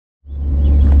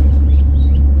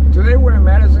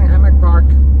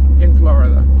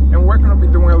Florida, and we're going to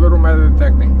be doing a little metal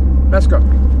detecting. Let's go.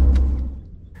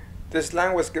 This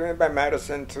land was given by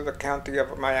Matheson to the county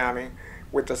of Miami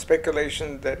with the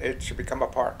speculation that it should become a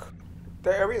park.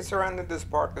 The area surrounding this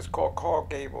park is called Coral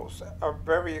Gables, a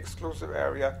very exclusive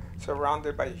area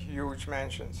surrounded by huge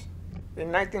mansions.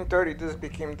 In 1930, this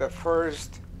became the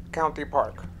first county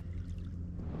park.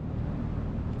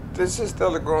 This is the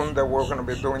lagoon that we're going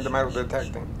to be doing the metal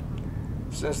detecting.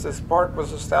 Since this park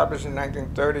was established in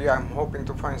 1930, I'm hoping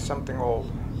to find something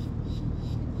old.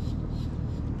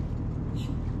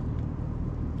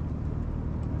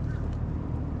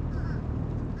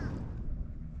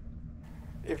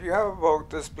 If you have a boat,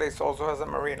 this place also has a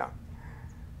marina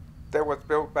that was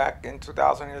built back in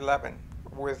 2011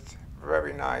 with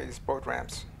very nice boat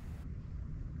ramps.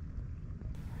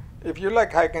 If you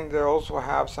like hiking, they also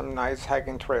have some nice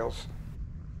hiking trails.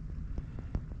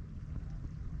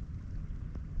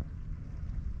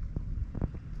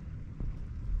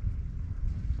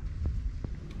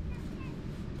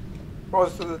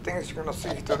 Most of the things you're going to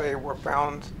see today were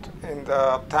found in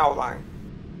the towel line.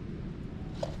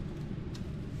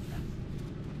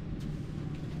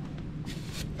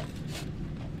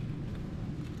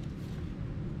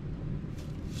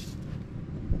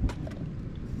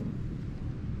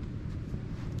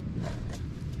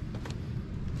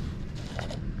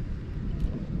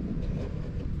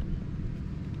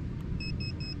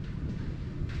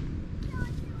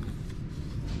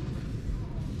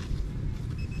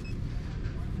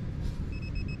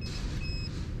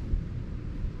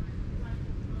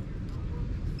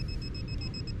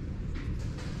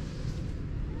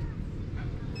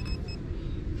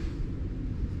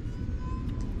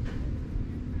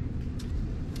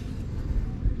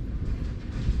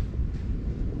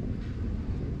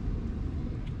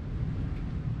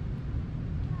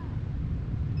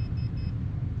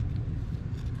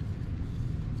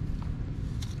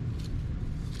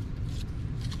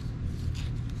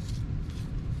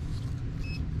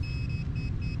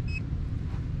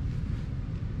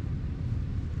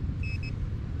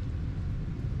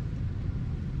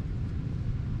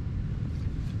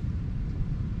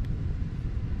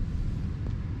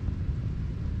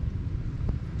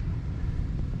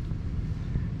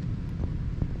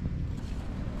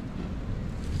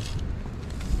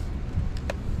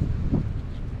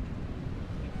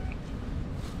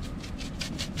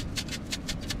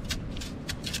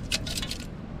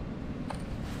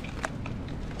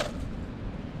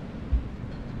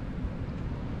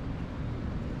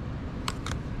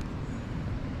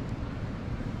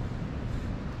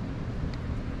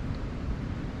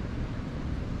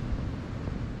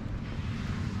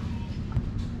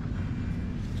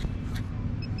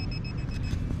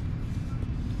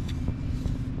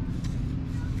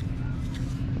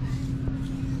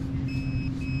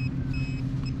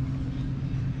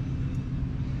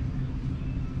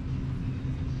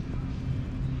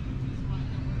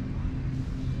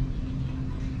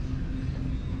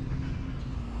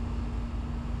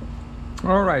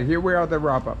 All right, here we are at the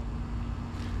wrap-up.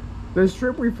 This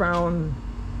trip we found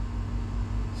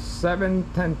 7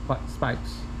 tent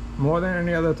spikes, more than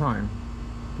any other time.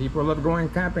 People love going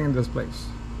camping in this place.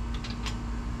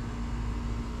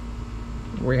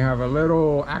 We have a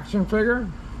little action figure.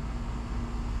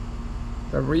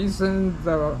 The reason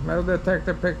the metal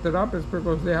detector picked it up is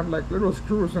because they have like little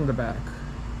screws in the back.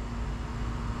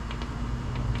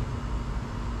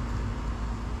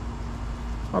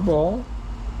 A ball.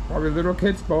 Probably a little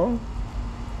kid's ball.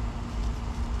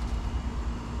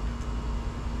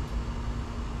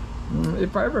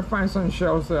 If I ever find some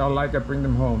shells that I like, I bring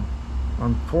them home.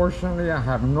 Unfortunately, I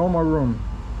have no more room.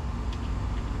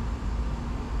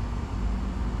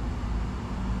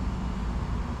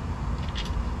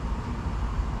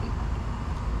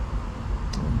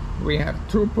 We have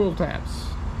 2 pull tabs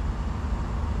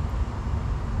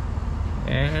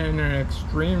and an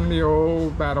extremely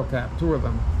old battle cap, 2 of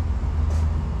them.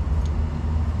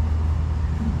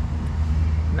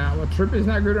 Now, a trip is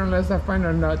not good unless I find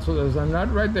a nut. So there's a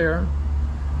nut right there,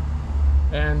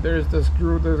 and there's the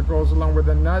screw that goes along with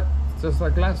the nut, just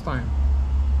like last time.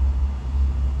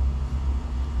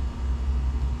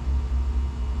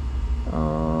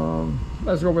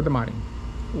 Let's go with the money.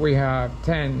 We have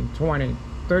 10, 20,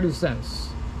 30 cents,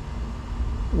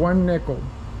 1 nickel,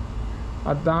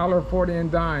 $1.40 in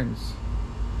dimes,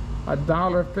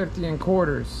 $1.50 in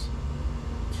quarters,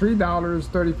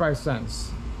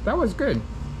 $3.35. That was good.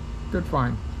 Good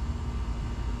find.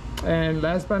 And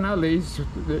last but not least,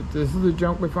 this is the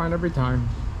junk we find every time.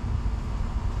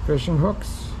 Fishing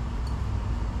hooks,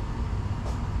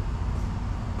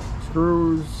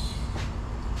 screws,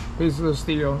 pieces of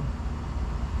steel,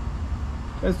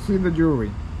 Let's see the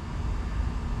jewelry.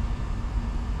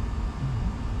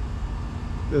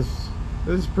 This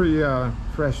is pretty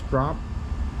fresh drop.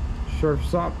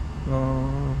 Surf's Up.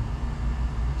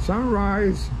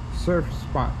 Sunrise Surf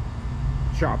Spot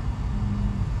Shop.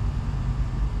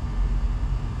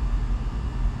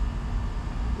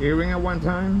 Earring at one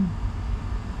time.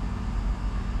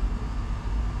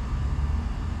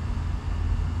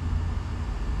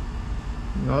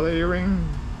 Another earring.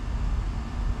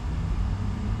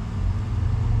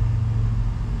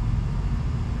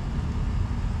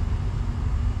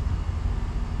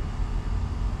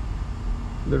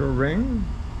 Little ring.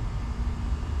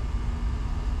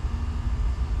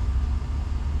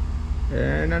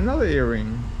 And another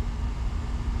earring.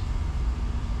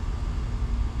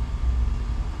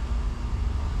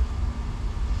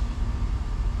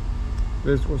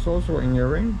 This was also an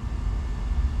earring.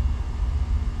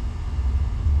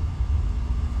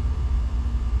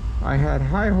 I had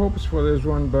high hopes for this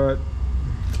one, but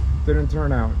didn't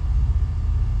turn out.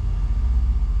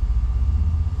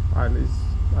 At least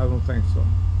I don't think so.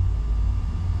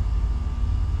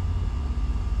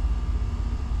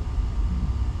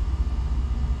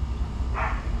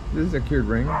 This is a cute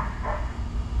ring.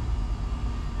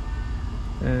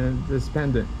 And this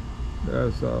pendant.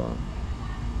 There's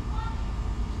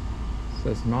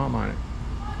says mom on it.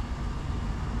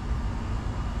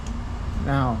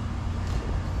 Now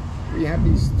we have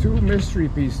these two mystery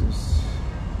pieces.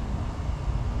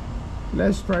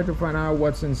 Let's try to find out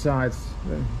what's inside.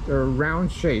 They're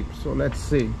round shaped, so let's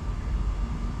see.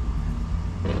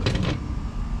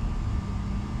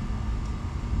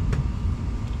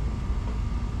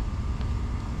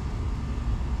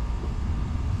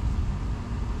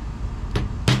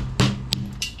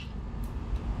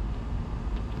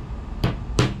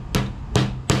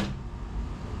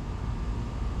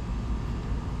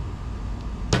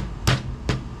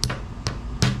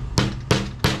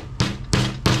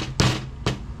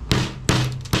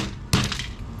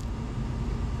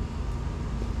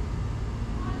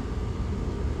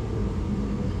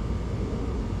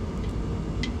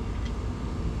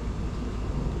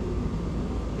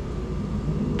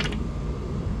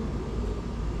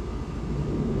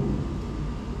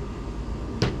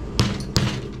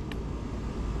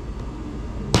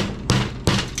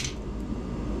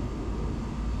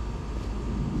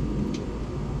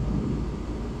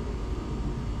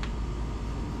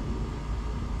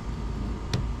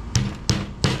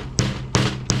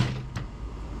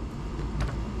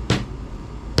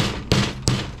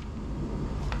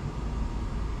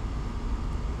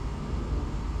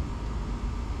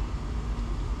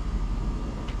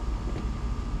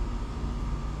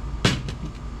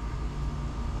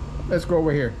 Let's go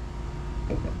over here.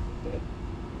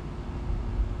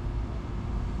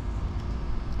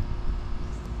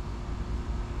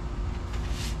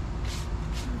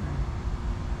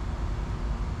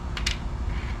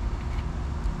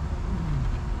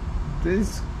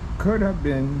 This could have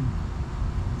been,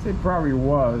 it probably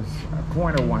was, a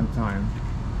coin at one time.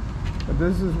 But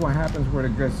this is what happens when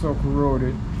it gets so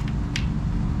corroded.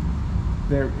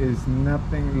 There is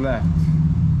nothing left,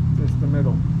 just the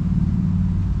middle.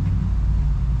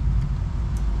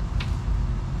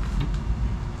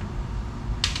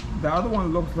 The other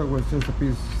one looks like it was just a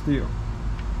piece of steel.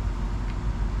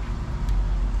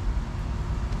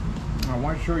 I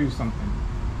want to show you something.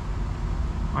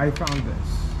 I found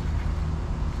this.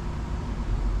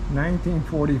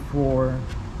 1944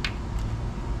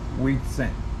 wheat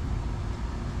cent.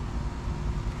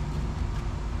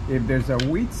 If there's a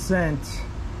wheat cent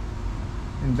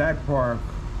in that park,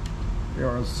 there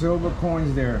are silver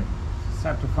coins there. Just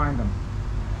have to find them.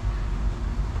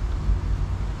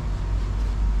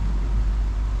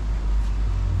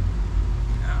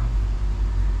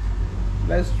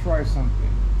 Let's try something.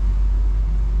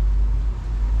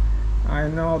 I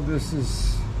know this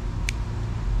is,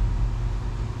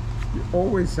 you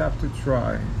always have to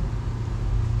try.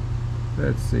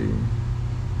 Let's see.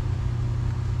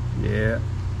 Yeah,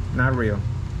 not real.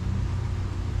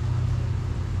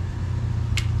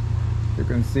 You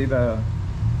can see the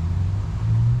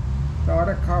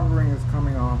outer covering is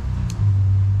coming off.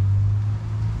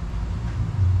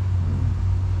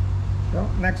 Well,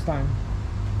 next time.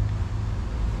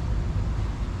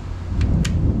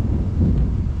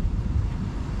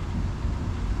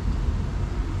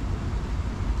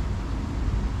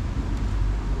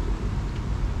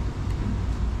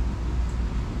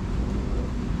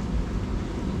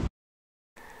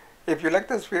 If you like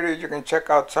this video, you can check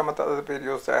out some of the other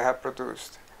videos that I have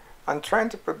produced. I'm trying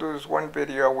to produce one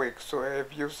video a week, so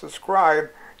if you subscribe,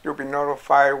 you'll be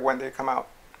notified when they come out.